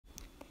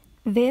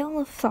Veil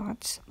of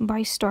Thoughts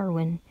by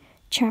Starwin,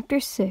 Chapter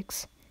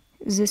 6,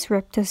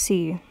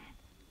 RetpahC.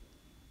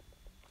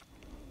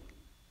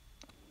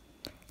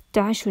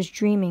 Dash was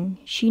dreaming.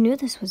 She knew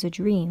this was a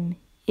dream.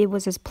 It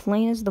was as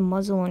plain as the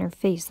muzzle on her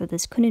face that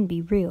this couldn't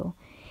be real.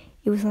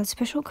 It was that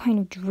special kind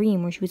of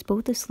dream where she was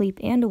both asleep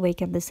and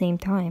awake at the same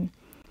time.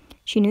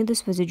 She knew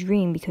this was a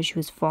dream because she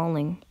was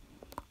falling.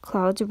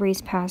 Clouds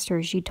raced past her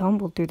as she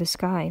tumbled through the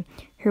sky.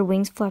 Her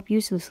wings flapped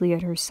uselessly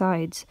at her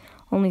sides,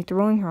 only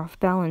throwing her off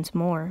balance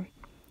more.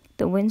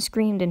 The wind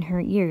screamed in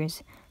her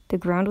ears. The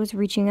ground was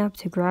reaching up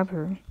to grab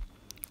her.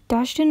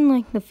 Dash didn't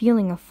like the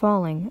feeling of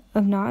falling,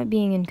 of not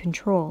being in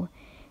control.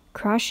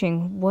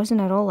 Crashing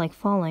wasn't at all like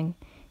falling.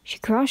 She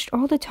crashed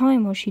all the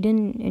time while she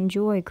didn't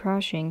enjoy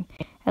crashing.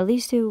 At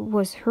least it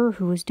was her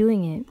who was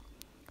doing it.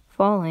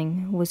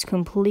 Falling was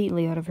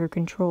completely out of her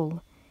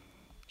control.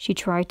 She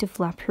tried to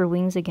flap her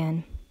wings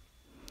again.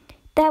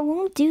 "That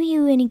won't do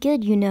you any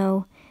good, you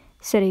know,"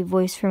 said a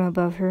voice from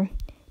above her.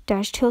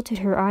 Dash tilted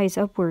her eyes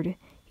upward.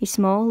 A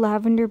small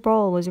lavender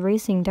ball was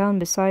racing down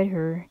beside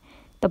her.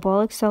 The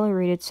ball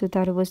accelerated so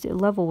that it was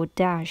level with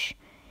Dash.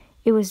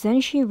 It was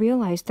then she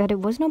realized that it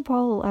wasn't a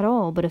ball at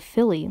all, but a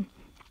filly.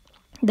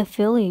 The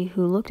filly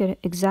who looked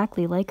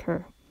exactly like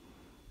her.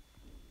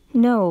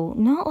 No,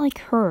 not like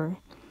her.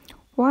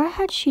 Why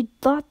had she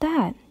thought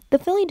that? The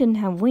filly didn't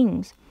have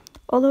wings,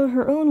 although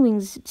her own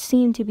wings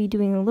seemed to be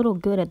doing a little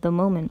good at the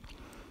moment.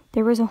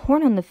 There was a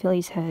horn on the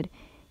filly's head,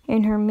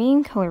 and her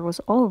mane color was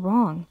all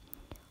wrong.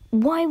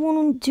 "Why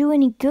won't it do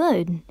any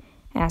good?"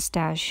 asked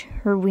Dash,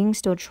 her wings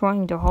still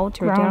trying to halt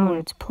her down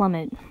its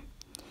plummet.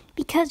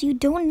 "Because you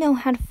don't know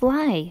how to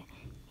fly,"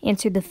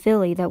 answered the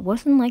filly that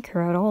wasn't like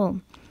her at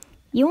all.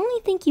 "You only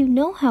think you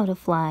know how to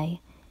fly."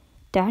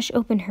 Dash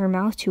opened her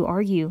mouth to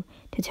argue,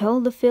 to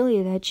tell the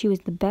filly that she was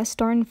the best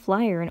darn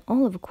flyer in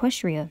all of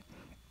Equestria.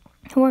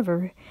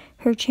 However,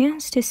 her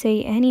chance to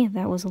say any of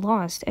that was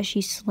lost as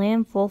she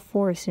slammed full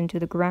force into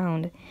the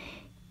ground.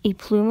 A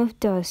plume of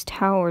dust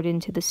towered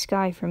into the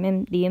sky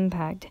from the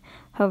impact,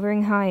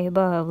 hovering high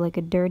above like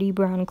a dirty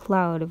brown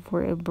cloud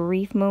for a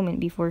brief moment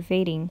before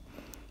fading.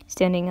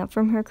 Standing up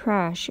from her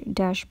crash,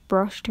 Dash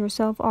brushed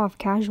herself off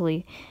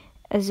casually,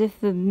 as if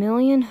the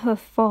million-hoof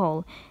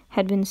fall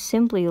had been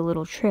simply a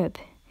little trip.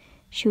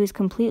 She was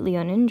completely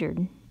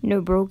uninjured. No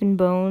broken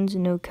bones,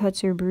 no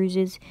cuts or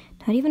bruises,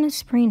 not even a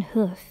sprained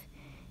hoof.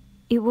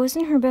 It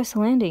wasn't her best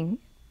landing,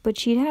 but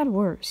she'd had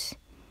worse.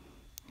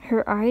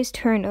 Her eyes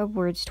turned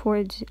upwards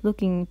towards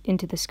looking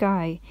into the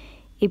sky.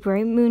 A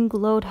bright moon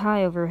glowed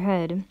high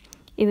overhead.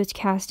 It was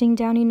casting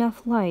down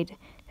enough light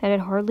that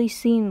it hardly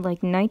seemed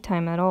like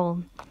nighttime at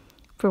all.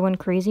 For one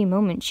crazy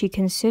moment, she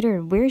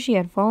considered where she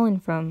had fallen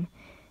from.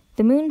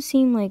 The moon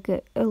seemed like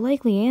a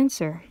likely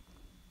answer.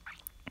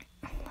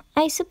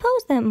 "I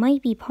suppose that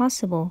might be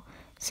possible,"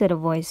 said a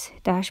voice.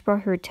 Dash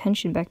brought her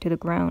attention back to the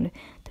ground.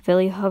 The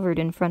filly hovered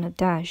in front of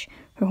Dash,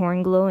 her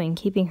horn glowing,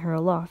 keeping her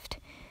aloft.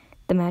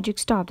 The magic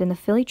stopped, and the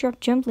filly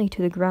dropped gently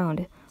to the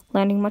ground,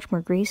 landing much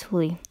more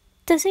gracefully.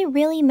 "Does it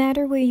really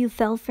matter where you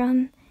fell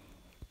from?"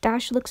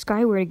 Dash looked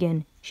skyward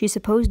again. She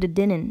supposed it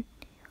didn't.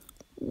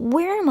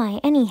 "Where am I,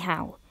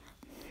 anyhow?"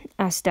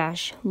 asked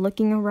Dash,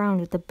 looking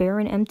around at the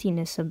barren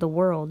emptiness of the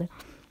world.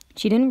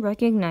 She didn't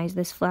recognize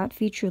this flat,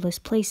 featureless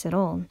place at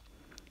all.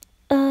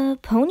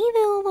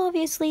 Ponyville,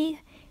 obviously,"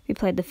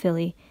 replied the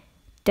filly.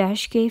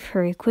 Dash gave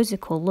her a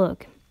quizzical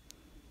look.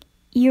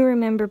 "You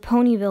remember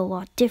Ponyville a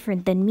lot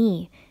different than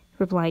me,"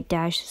 replied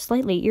Dash,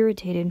 slightly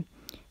irritated.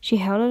 She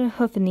held out a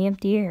hoof in the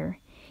empty air.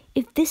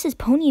 "If this is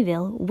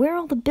Ponyville, where are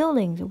all the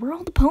buildings? Where are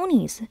all the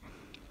ponies?"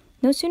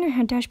 No sooner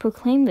had Dash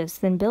proclaimed this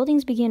than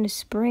buildings began to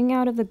spring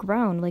out of the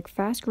ground like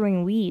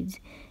fast-growing weeds.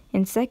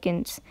 In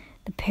seconds,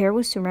 the pair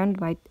was surrounded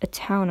by a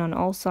town on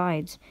all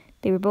sides.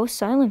 They were both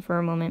silent for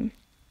a moment.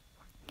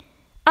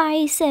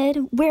 "I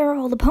said, where are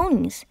all the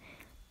ponies?"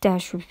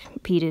 Dash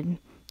repeated.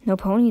 No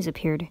ponies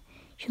appeared.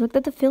 She looked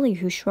at the filly,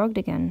 who shrugged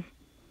again.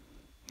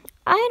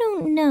 "I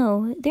don't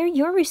know. They're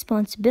your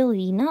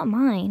responsibility, not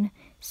mine,"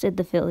 said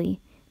the filly.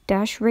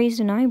 Dash raised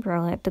an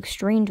eyebrow at the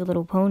strange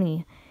little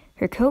pony.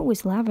 Her coat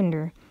was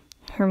lavender.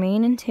 Her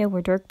mane and tail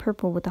were dark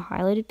purple with a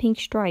highlighted pink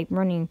stripe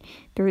running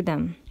through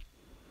them.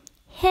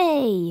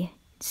 "Hey,"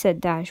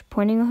 said Dash,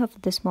 pointing a hoof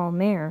at the small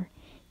mare.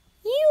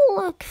 "You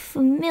look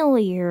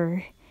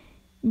familiar.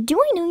 Do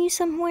I know you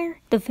somewhere?"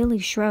 The filly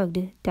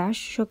shrugged. Dash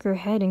shook her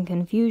head in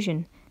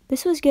confusion.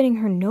 This was getting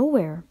her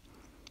nowhere.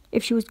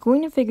 If she was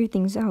going to figure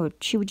things out,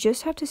 she would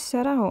just have to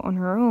set out on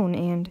her own,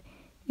 and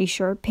a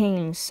sharp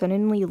pain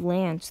suddenly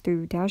lanced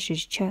through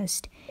Dash's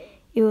chest.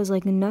 It was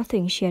like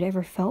nothing she had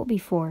ever felt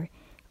before.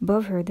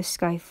 Above her, the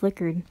sky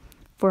flickered.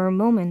 For a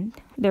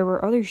moment, there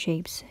were other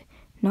shapes,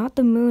 not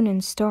the moon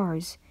and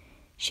stars.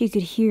 She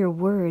could hear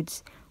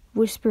words,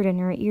 whispered in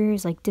her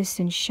ears like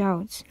distant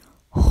shouts.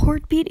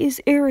 "Heartbeat is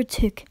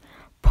erratic.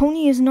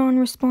 Pony is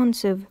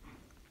non-responsive."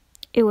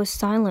 It was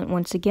silent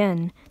once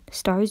again. The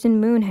stars and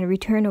moon had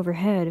returned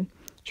overhead.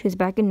 She was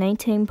back in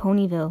nighttime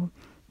Ponyville.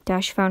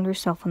 Dash found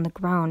herself on the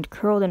ground,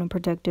 curled in a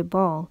protected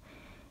ball.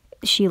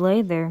 She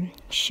lay there,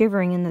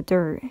 shivering in the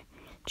dirt,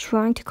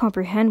 trying to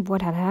comprehend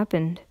what had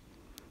happened.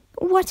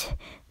 What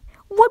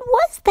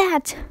was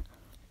that?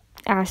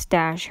 Asked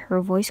Dash,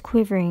 her voice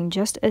quivering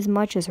just as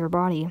much as her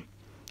body.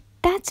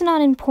 That's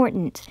not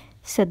important,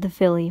 said the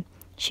filly.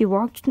 She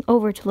walked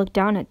over to look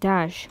down at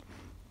Dash.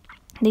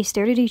 They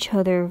stared at each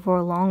other for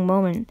a long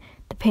moment.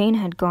 The pain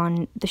had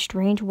gone, the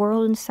strange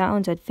world and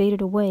sounds had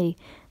faded away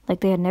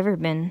like they had never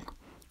been.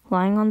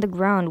 Lying on the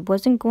ground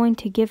wasn't going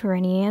to give her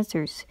any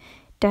answers.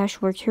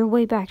 Dash worked her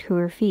way back to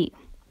her feet.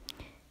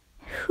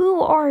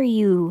 Who are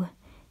you?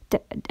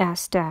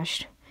 Asked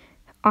Dash,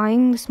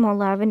 eyeing the small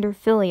lavender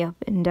filly up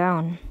and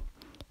down.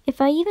 If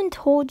I even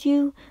told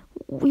you,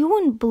 you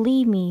wouldn't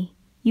believe me.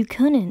 You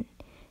couldn't,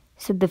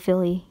 said the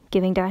filly,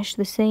 giving Dash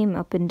the same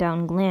up and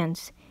down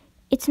glance.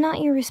 It's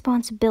not your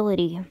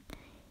responsibility.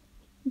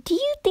 Do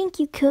you think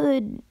you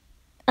could,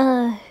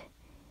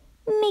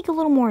 make a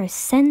little more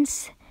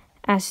sense?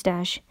 Asked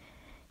Dash.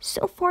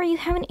 So far you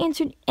haven't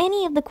answered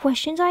any of the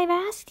questions I've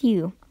asked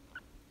you.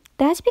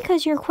 That's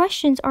because your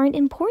questions aren't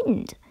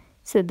important,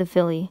 said the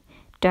filly.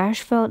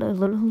 Dash felt a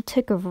little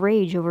tick of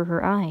rage over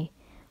her eye.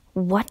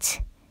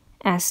 What?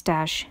 Asked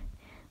Dash.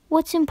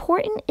 What's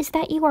important is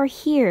that you are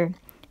here,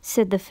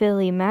 said the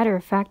filly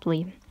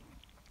matter-of-factly.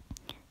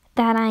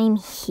 That I'm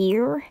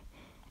here?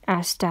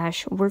 Asked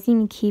Dash,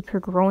 working to keep her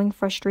growing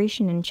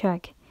frustration in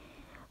check.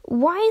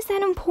 Why is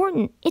that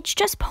important? It's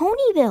just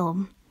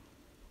Ponyville.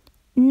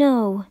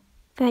 No,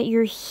 that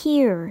you're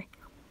here,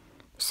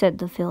 said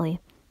the filly.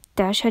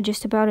 Dash had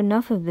just about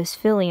enough of this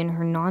filly and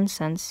her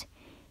nonsense.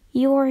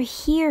 You are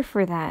here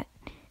for that.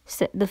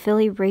 The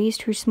filly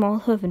raised her small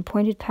hoof and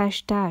pointed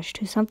past Dash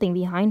to something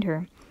behind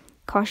her.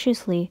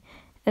 Cautiously,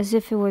 as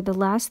if it were the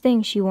last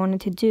thing she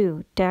wanted to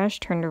do, Dash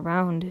turned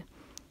around.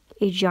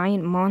 A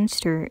giant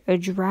monster, a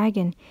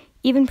dragon,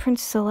 even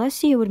Prince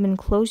Celestia would have been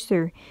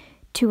closer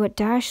to what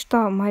Dash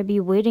thought might be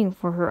waiting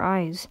for her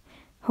eyes.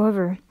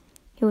 However,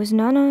 it was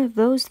none of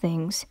those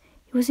things.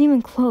 It wasn't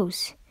even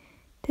close.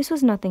 This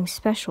was nothing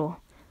special.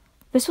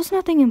 This was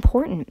nothing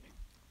important.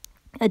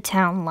 A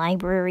town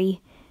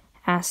library?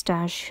 Asked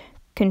Dash,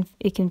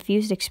 a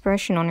confused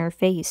expression on her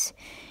face.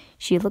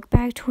 She looked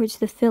back towards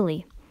the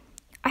filly.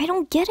 I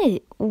don't get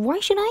it. Why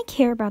should I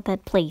care about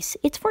that place?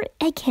 It's for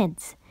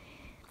eggheads.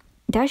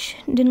 Dash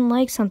didn't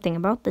like something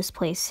about this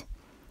place.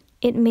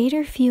 It made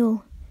her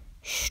feel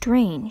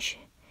strange.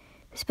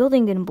 This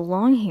building didn't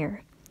belong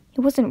here.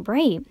 It wasn't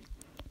right.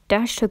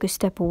 Dash took a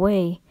step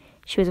away.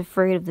 She was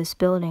afraid of this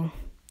building.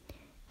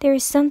 There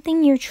is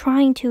something you're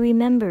trying to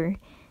remember,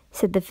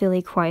 said the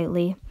filly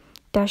quietly.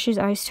 Dash's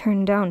eyes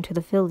turned down to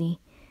the filly.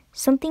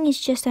 Something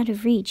is just out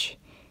of reach.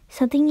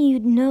 Something you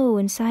know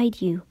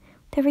inside you,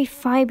 with every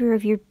fiber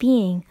of your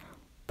being,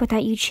 but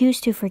that you choose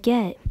to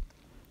forget.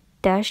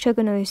 Dash took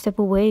another step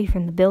away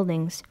from the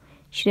buildings.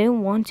 She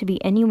didn't want to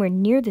be anywhere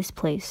near this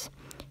place.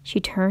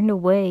 She turned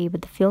away,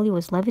 but the filly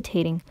was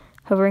levitating,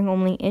 hovering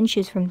only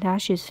inches from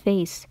Dash's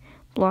face,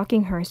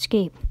 blocking her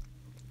escape.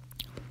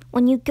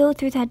 When you go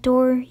through that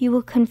door, you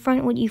will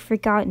confront what you've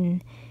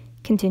forgotten,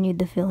 continued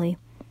the filly.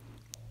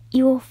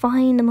 You will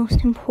find the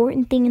most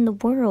important thing in the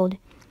world.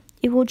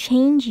 It will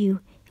change you.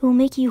 It will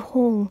make you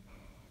whole,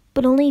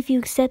 but only if you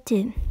accept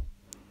it.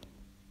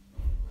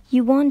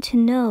 You want to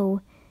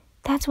know.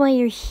 That's why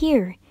you're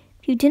here.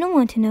 If you didn't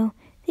want to know,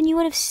 then you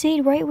would have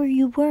stayed right where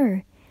you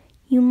were.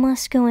 You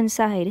must go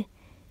inside.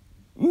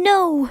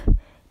 No!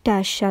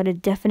 Dash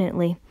shouted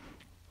definitely.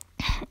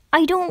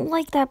 I don't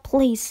like that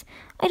place.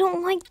 I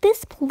don't like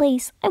this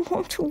place. I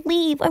want to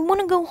leave. I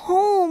want to go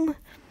home.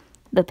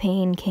 The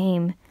pain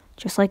came,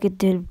 just like it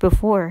did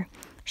before,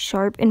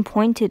 sharp and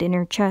pointed in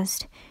her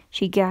chest.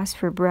 She gasped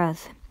for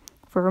breath.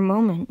 For a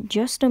moment,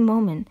 just a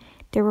moment,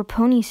 there were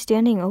ponies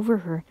standing over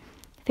her,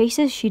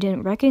 faces she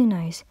didn't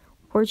recognize,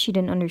 words she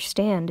didn't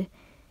understand.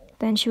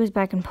 Then she was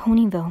back in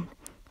Ponyville,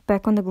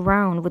 back on the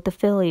ground with the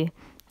filly,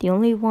 the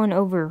only one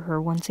over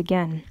her once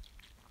again.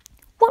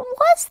 What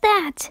was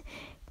that?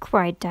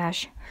 Cried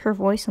Dash, her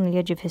voice on the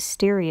edge of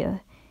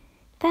hysteria.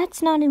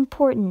 That's not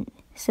important,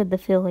 said the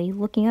filly,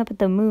 looking up at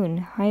the moon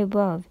high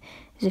above,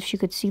 as if she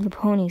could see the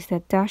ponies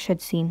that Dash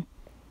had seen.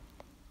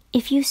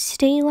 If you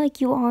stay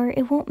like you are,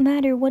 it won't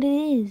matter what it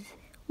is.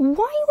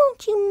 Why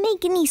won't you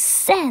make any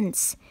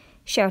sense?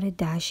 Shouted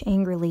Dash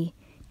angrily.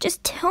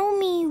 Just tell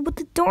me what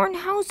the darn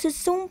house is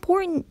so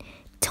important.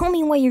 Tell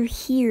me why you're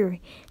here.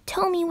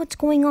 Tell me what's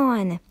going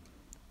on.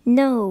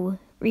 No,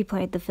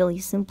 replied the filly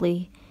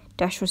simply.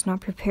 Dash was not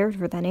prepared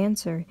for that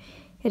answer.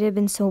 It had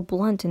been so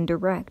blunt and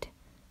direct.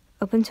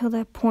 Up until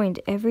that point,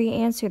 every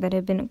answer that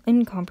had been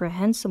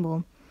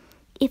incomprehensible.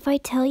 If I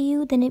tell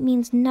you, then it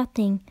means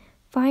nothing.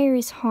 Fire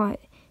is hot.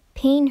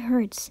 Pain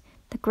hurts.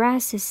 The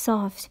grass is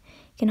soft.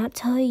 I cannot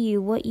tell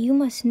you what you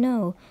must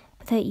know,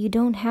 but that you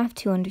don't have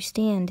to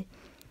understand.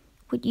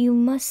 What you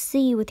must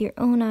see with your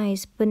own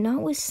eyes, but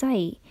not with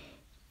sight.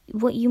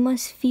 What you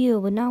must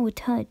feel, but not with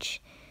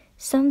touch.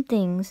 Some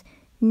things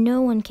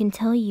no one can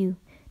tell you,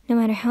 no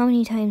matter how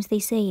many times they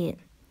say it.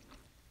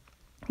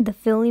 The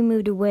filly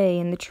moved away,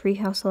 and the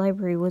treehouse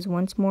library was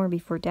once more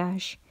before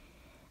Dash.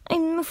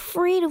 I'm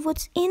afraid of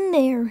what's in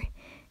there,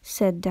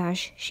 said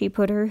Dash. She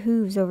put her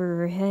hooves over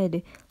her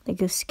head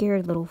like a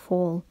scared little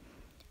foal.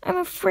 I'm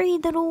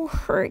afraid that'll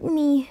hurt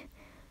me.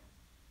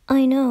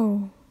 I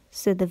know,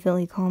 said the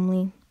filly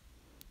calmly.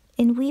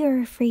 And we are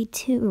afraid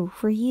too,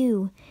 for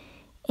you.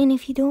 And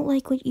if you don't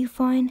like what you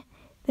find,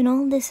 then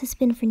all this has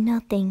been for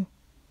nothing.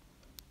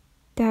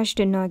 Dash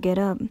did not get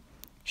up.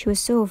 She was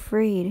so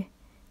afraid.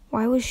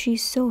 Why was she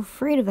so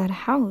afraid of that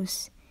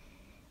house?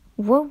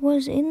 What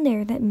was in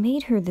there that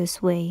made her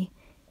this way?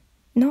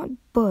 Not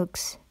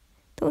books.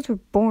 Those were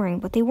boring,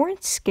 but they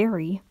weren't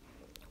scary.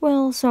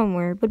 Well, some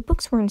were, but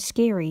books weren't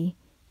scary.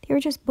 They were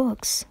just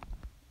books.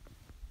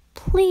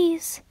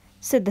 Please,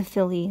 said the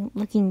filly,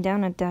 looking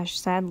down at Dash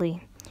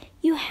sadly.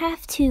 You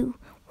have to.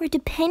 We're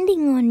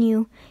depending on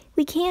you.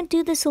 We can't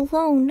do this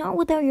alone, not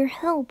without your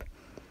help.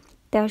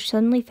 Dash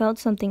suddenly felt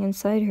something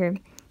inside her.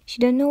 She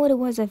didn't know what it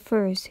was at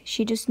first.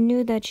 She just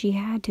knew that she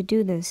had to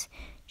do this.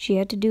 She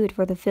had to do it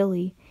for the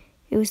filly.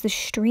 It was the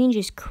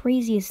strangest,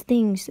 craziest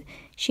things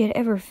she had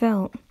ever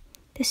felt.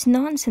 This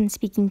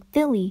nonsense-speaking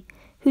filly,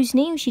 whose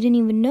name she didn't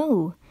even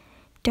know.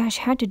 Dash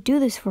had to do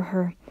this for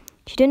her.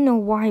 She didn't know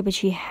why, but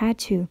she had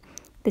to.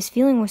 This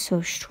feeling was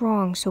so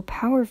strong, so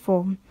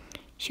powerful.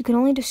 She could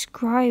only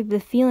describe the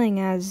feeling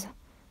as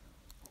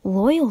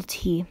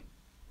loyalty.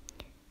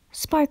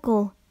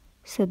 Sparkle,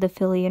 said the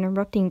filly,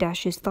 interrupting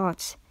Dash's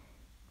thoughts.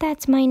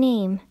 That's my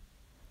name.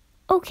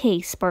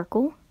 Okay,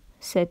 Sparkle,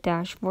 said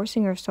Dash,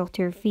 forcing herself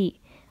to her feet.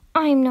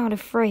 I'm not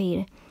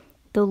afraid.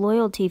 The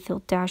loyalty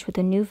filled Dash with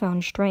a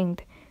newfound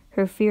strength.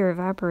 Her fear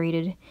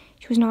evaporated.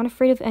 She was not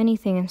afraid of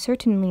anything, and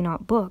certainly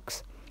not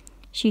books.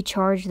 She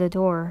charged the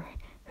door.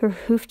 Her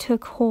hoof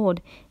took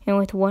hold, and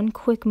with one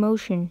quick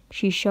motion,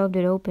 she shoved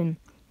it open.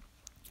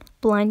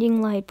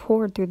 Blinding light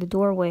poured through the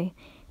doorway,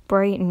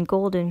 bright and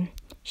golden.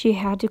 She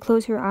had to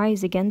close her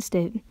eyes against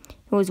it. It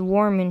was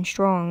warm and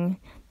strong.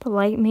 The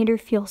light made her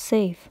feel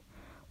safe.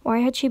 Why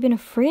had she been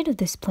afraid of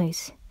this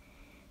place?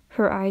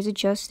 Her eyes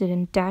adjusted,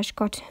 and Dash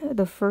got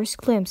the first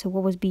glimpse of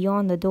what was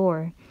beyond the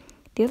door.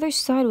 The other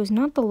side was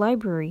not the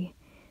library.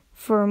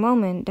 For a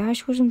moment,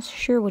 Dash wasn't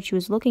sure what she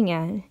was looking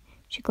at.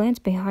 She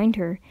glanced behind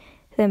her,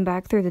 then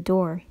back through the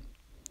door.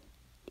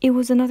 It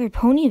was another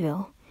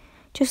Ponyville,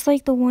 just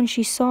like the one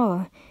she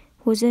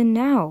was in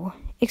now,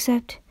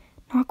 except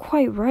not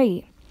quite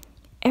right.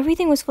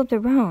 Everything was flipped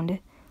around,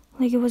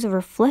 like it was a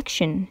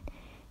reflection.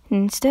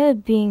 And instead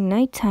of being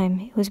nighttime,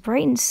 it was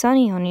bright and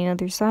sunny on the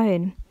other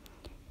side.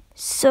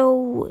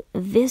 So,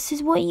 this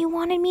is what you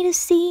wanted me to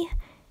see?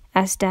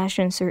 Asked Dash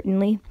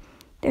uncertainly.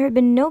 There had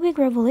been no big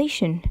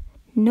revelation,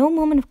 no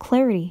moment of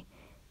clarity,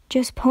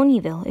 just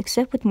Ponyville,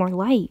 except with more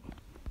light.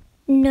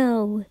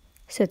 No,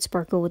 said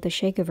Sparkle with a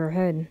shake of her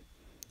head.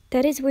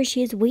 That is where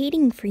she is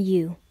waiting for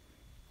you.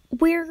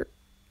 Where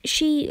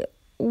she...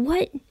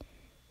 what?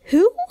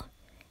 Who?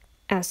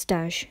 Asked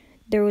Dash.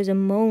 There was a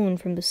moan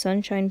from the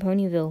Sunshine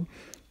Ponyville,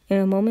 and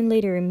a moment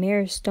later a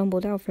mare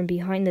stumbled out from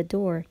behind the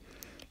door.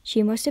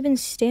 She must have been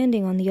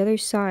standing on the other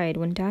side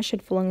when Dash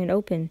had flung it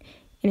open,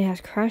 and it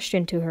had crashed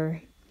into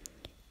her.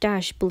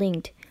 Dash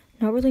blinked,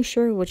 not really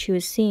sure what she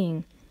was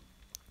seeing.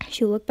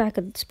 She looked back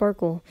at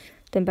Sparkle,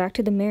 then back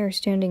to the mare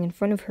standing in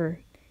front of her.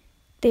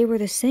 They were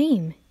the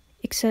same,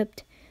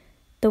 except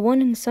the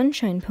one in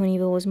Sunshine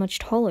Ponyville was much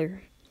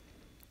taller.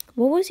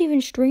 What was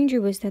even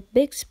stranger was that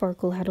big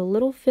Sparkle had a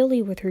little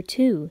filly with her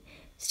too,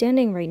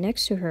 standing right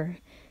next to her.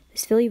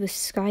 This filly was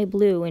sky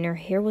blue, and her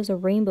hair was a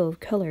rainbow of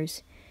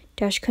colors.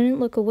 Dash couldn't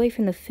look away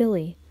from the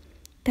filly.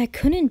 That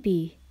couldn't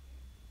be.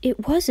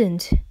 It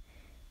wasn't.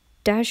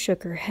 Dash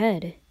shook her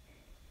head.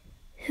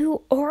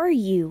 Who are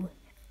you?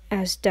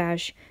 Asked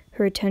Dash,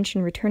 her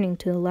attention returning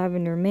to the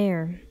lavender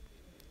mare.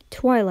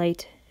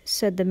 Twilight,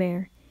 said the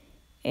mare.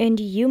 And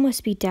you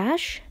must be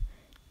Dash?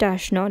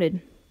 Dash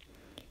nodded.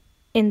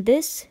 And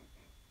this,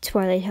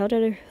 Twilight held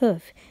out her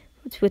hoof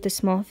with the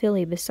small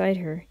filly beside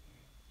her,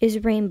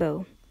 is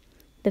Rainbow.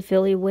 The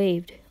filly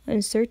waved.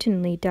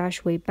 Uncertainly,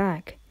 Dash waved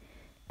back.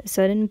 The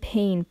sudden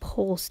pain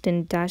pulsed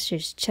in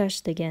Dash's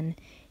chest again.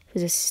 It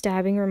was a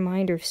stabbing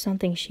reminder of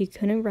something she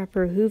couldn't wrap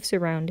her hoofs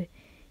around.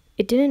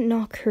 It didn't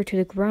knock her to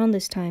the ground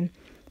this time,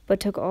 but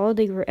took all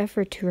their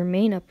effort to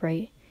remain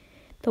upright.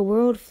 The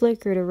world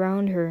flickered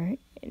around her,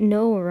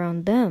 no,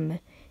 around them,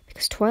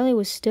 because Twilight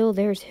was still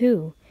there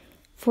too.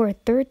 For a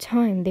third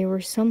time they were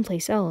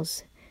someplace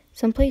else,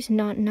 someplace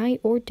not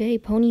night or day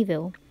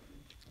Ponyville,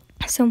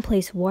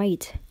 someplace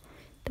white.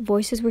 The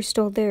voices were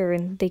still there,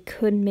 and they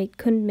couldn't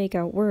make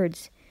out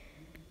words.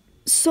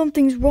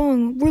 Something's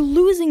wrong. We're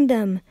losing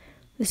them.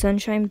 The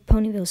Sunshine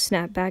Ponyville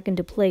snapped back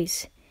into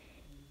place.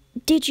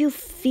 Did you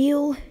see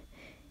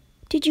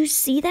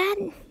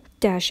that?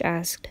 Dash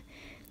asked.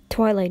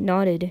 Twilight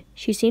nodded.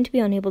 She seemed to be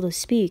unable to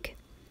speak.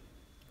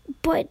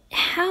 But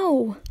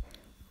how?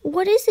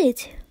 What is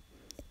it?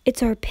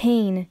 It's our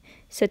pain,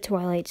 said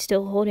Twilight,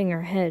 still holding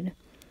her head.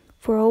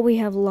 For all we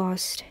have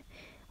lost.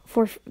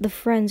 For the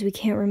friends we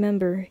can't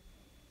remember.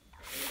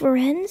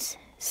 Friends?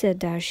 Said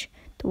Dash.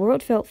 The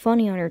word felt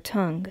funny on her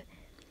tongue.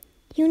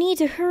 You need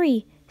to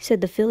hurry,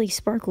 said the filly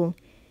Sparkle.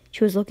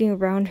 She was looking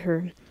around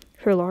her,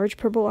 her large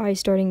purple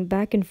eyes darting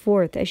back and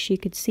forth as she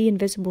could see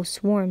invisible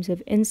swarms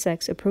of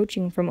insects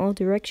approaching from all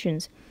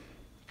directions.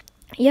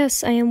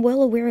 Yes, I am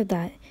well aware of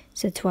that,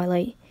 said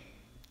Twilight.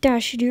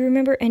 Dash, do you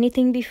remember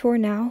anything before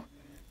now?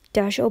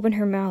 Dash opened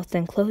her mouth,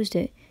 then closed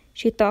it.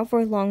 She thought for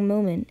a long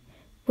moment.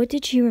 What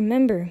did she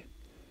remember?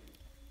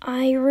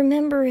 I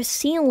remember a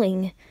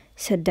ceiling,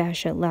 said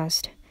Dash at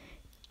last.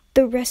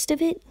 The rest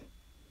of it?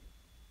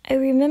 I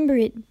remember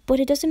it, but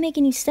it doesn't make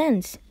any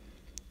sense.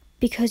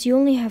 Because you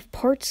only have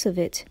parts of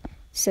it,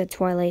 said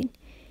Twilight.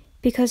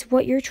 Because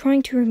what you're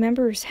trying to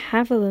remember is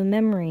half of a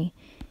memory.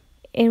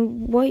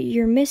 And what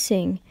we're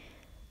missing,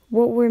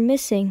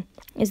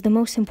 is the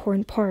most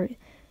important part.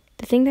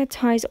 The thing that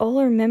ties all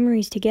our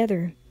memories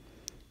together.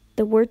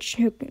 The world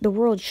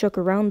shook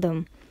around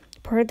them.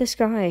 Part of the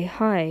sky,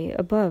 high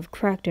above,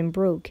 cracked and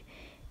broke.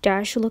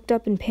 Dash looked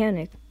up in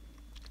panic.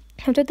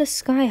 How did the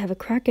sky have a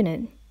crack in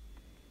it?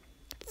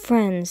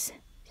 Friends,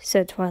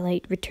 said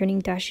Twilight, returning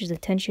Dash's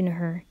attention to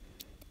her.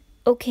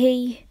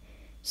 Okay,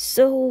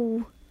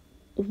 so...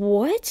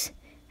 what?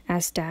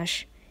 Asked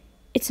Dash.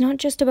 It's not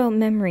just about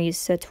memories,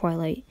 said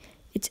Twilight.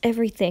 It's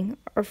everything.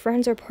 Our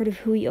friends are part of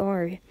who we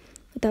are.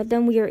 Without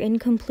them, we are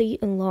incomplete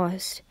and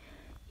lost.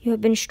 You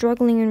have been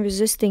struggling and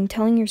resisting,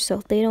 telling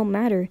yourself they don't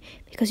matter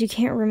because you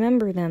can't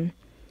remember them.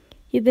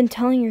 You've been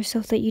telling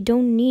yourself that you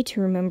don't need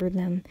to remember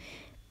them.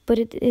 But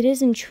it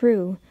isn't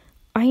true.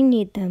 I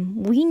need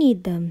them. We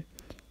need them.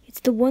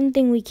 It's the one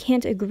thing we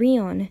can't agree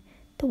on.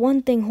 The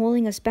one thing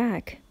holding us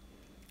back.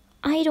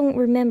 I don't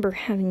remember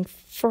having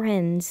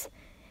friends,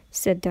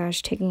 said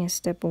Dash, taking a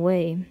step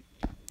away.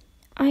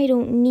 I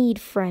don't need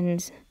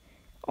friends.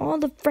 All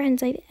the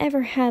friends I've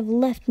ever had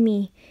left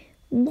me.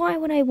 Why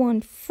would I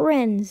want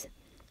friends?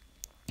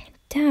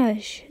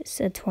 Dash,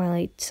 said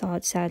Twilight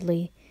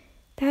sadly,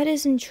 that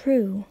isn't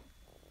true.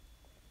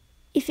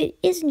 If it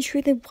isn't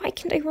true, then why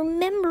can't I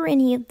remember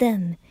any of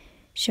them?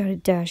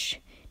 Shouted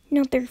Dash.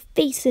 Not their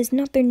faces,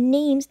 not their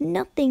names,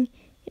 nothing.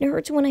 It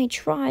hurts when I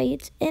try.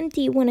 It's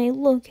empty when I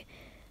look.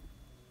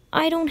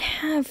 I don't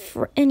have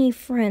any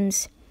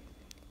friends.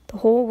 The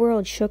whole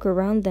world shook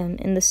around them,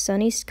 and the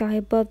sunny sky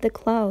above the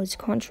clouds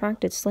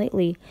contracted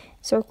slightly,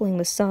 circling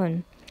the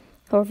sun.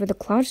 However, the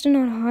clouds did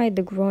not hide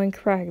the growing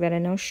crack that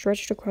had now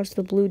stretched across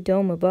the blue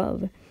dome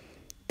above.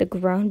 The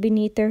ground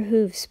beneath their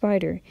hooves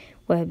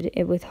spider-webbed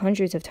it with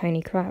hundreds of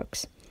tiny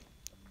cracks.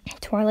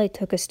 Twilight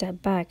took a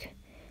step back.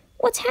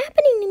 What's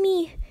happening to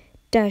me?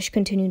 Dash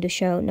continued to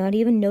shout, not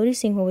even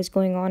noticing what was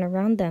going on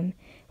around them.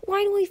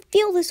 Why do I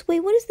feel this way?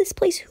 What is this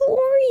place? Who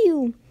are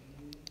you?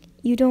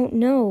 You don't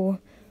know,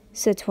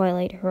 said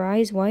Twilight, her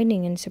eyes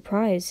widening in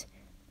surprise.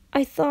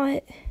 I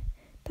thought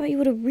you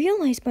would have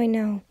realized by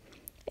now.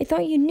 I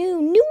thought you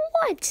knew. Knew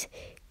what?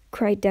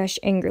 Cried Dash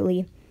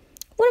angrily.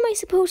 What am I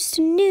supposed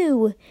to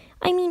know?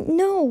 I mean,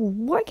 no.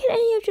 Why can't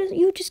any of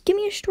you just give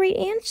me a straight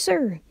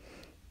answer?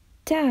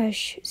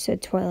 Dash,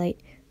 said Twilight,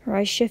 her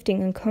eyes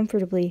shifting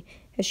uncomfortably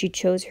as she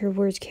chose her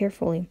words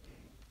carefully.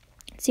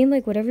 It seemed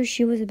like whatever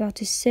she was about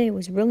to say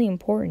was really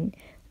important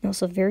and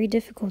also very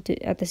difficult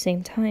at the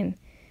same time.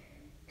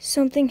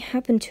 Something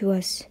happened to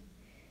us.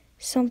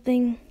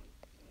 Something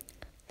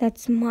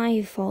that's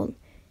my fault.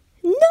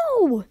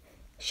 No!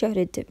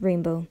 Shouted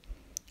Rainbow.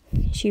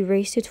 She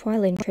raced to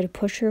Twilight and tried to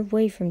push her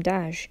away from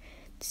Dash.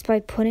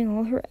 Despite putting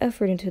all her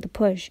effort into the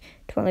push,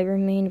 Twilight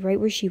remained right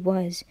where she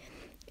was.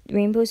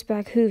 Rainbow's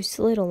back hooves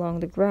slid along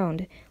the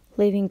ground,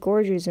 leaving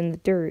gorges in the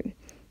dirt.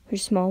 Her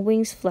small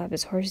wings flapped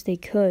as hard as they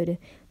could,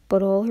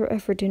 but all her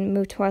effort didn't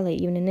move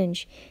Twilight even an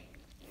inch.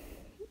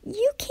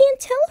 You can't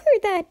tell her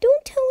that!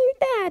 Don't tell her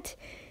that!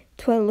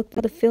 Twilight looked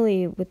at the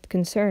filly with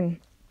concern.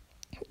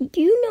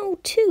 You know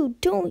too,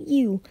 don't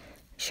you?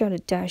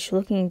 Shouted Dash,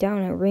 looking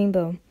down at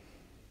Rainbow.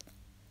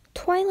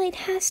 Twilight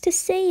has to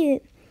say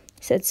it,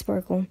 said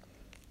Sparkle.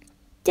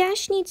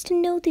 Dash needs to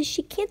know this.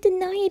 She can't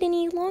deny it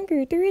any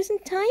longer. There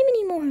isn't time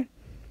anymore.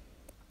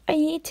 I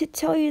need to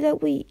tell you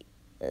that we...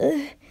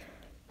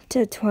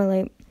 said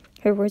Twilight.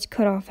 Her words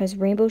cut off as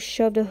Rainbow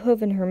shoved a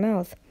hoof in her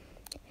mouth.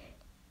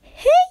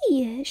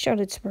 Hey!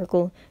 Shouted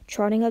Sparkle,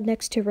 trotting up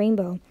next to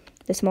Rainbow.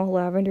 The small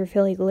lavender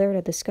filly glared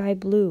at the sky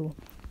blue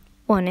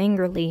one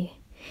angrily.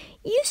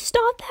 You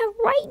stop that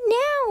right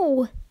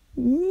now!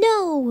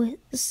 No,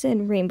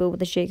 said Rainbow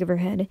with a shake of her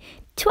head.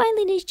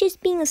 Twilight is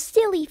just being a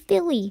silly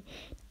filly.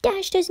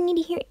 Dash doesn't need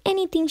to hear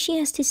anything she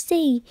has to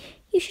say.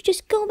 You should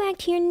just go back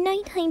to your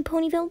nighttime,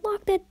 Ponyville.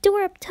 Lock that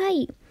door up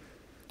tight.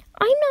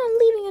 I'm not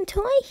leaving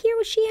until I hear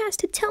what she has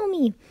to tell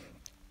me,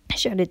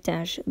 shouted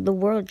Dash. The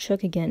world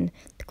shook again.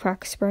 The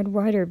cracks spread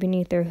wider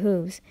beneath their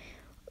hooves.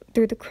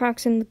 Through the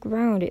cracks in the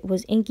ground, it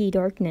was inky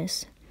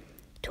darkness.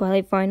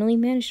 Twilight finally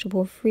managed to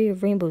pull free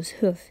of Rainbow's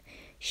hoof.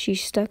 She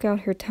stuck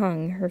out her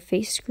tongue, her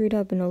face screwed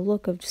up in a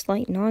look of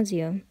slight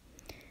nausea.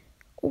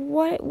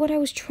 What I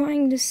was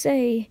trying to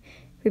say,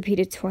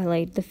 repeated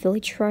Twilight. The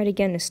filly tried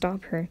again to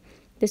stop her,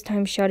 this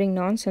time shouting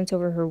nonsense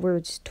over her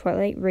words.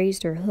 Twilight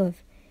raised her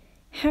hoof.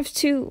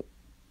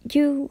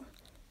 Thing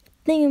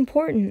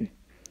important.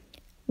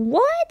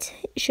 What?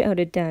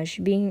 Shouted Dash,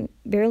 being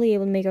barely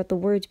able to make out the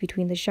words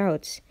between the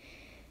shouts.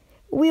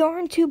 We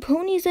aren't two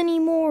ponies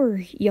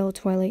anymore, yelled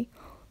Twilight.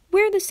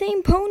 We're the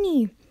same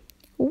pony.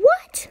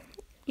 What?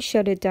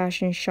 Shouted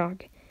Dash in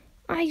shock.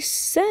 I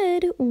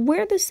said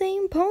we're the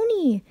same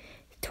pony,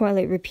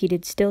 Twilight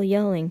repeated, still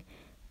yelling.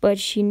 But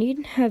she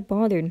needn't have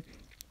bothered.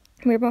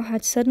 Mirabel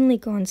had suddenly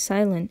gone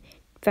silent.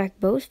 In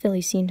fact, both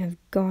fillies seemed to have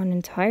gone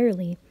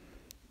entirely.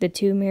 The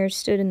two mares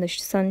stood in the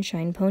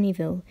sunshine,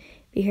 Ponyville.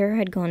 The air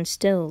had gone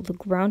still. The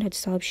ground had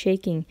stopped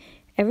shaking.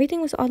 Everything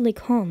was oddly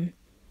calm.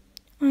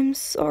 I'm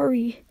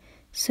sorry,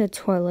 said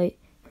Twilight.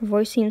 Her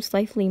voice seemed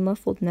slightly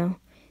muffled now.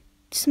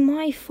 It's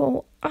my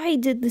fault. I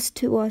did this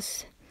to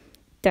us.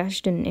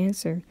 Dash didn't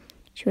answer.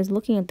 She was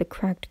looking at the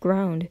cracked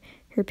ground,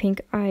 her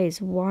pink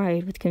eyes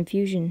wide with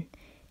confusion.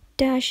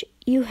 Dash,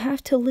 you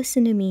have to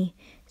listen to me,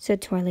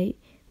 said Twilight.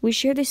 We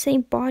share the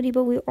same body,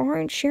 but we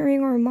aren't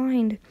sharing our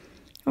mind.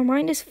 Our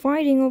mind is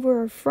fighting over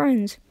our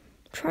friends.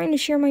 I'm trying to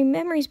share my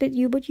memories with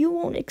you, but you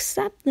won't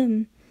accept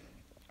them.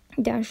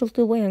 Dash looked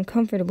away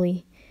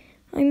uncomfortably.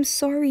 I'm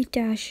sorry,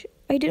 Dash.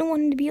 I didn't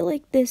want it to be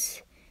like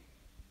this.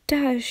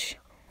 Dash.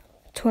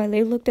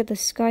 Twilight looked at the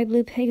sky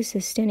blue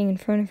Pegasus standing in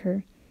front of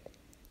her.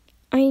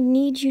 I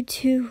need you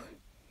to...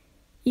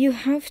 You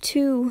have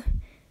to...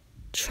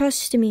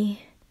 trust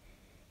me.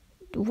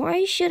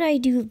 Why should I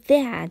do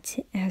that?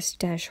 Asked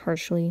Dash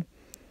harshly.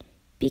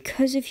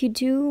 Because if you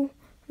do,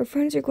 our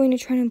friends are going to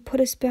try and put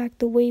us back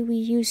the way we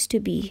used to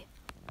be.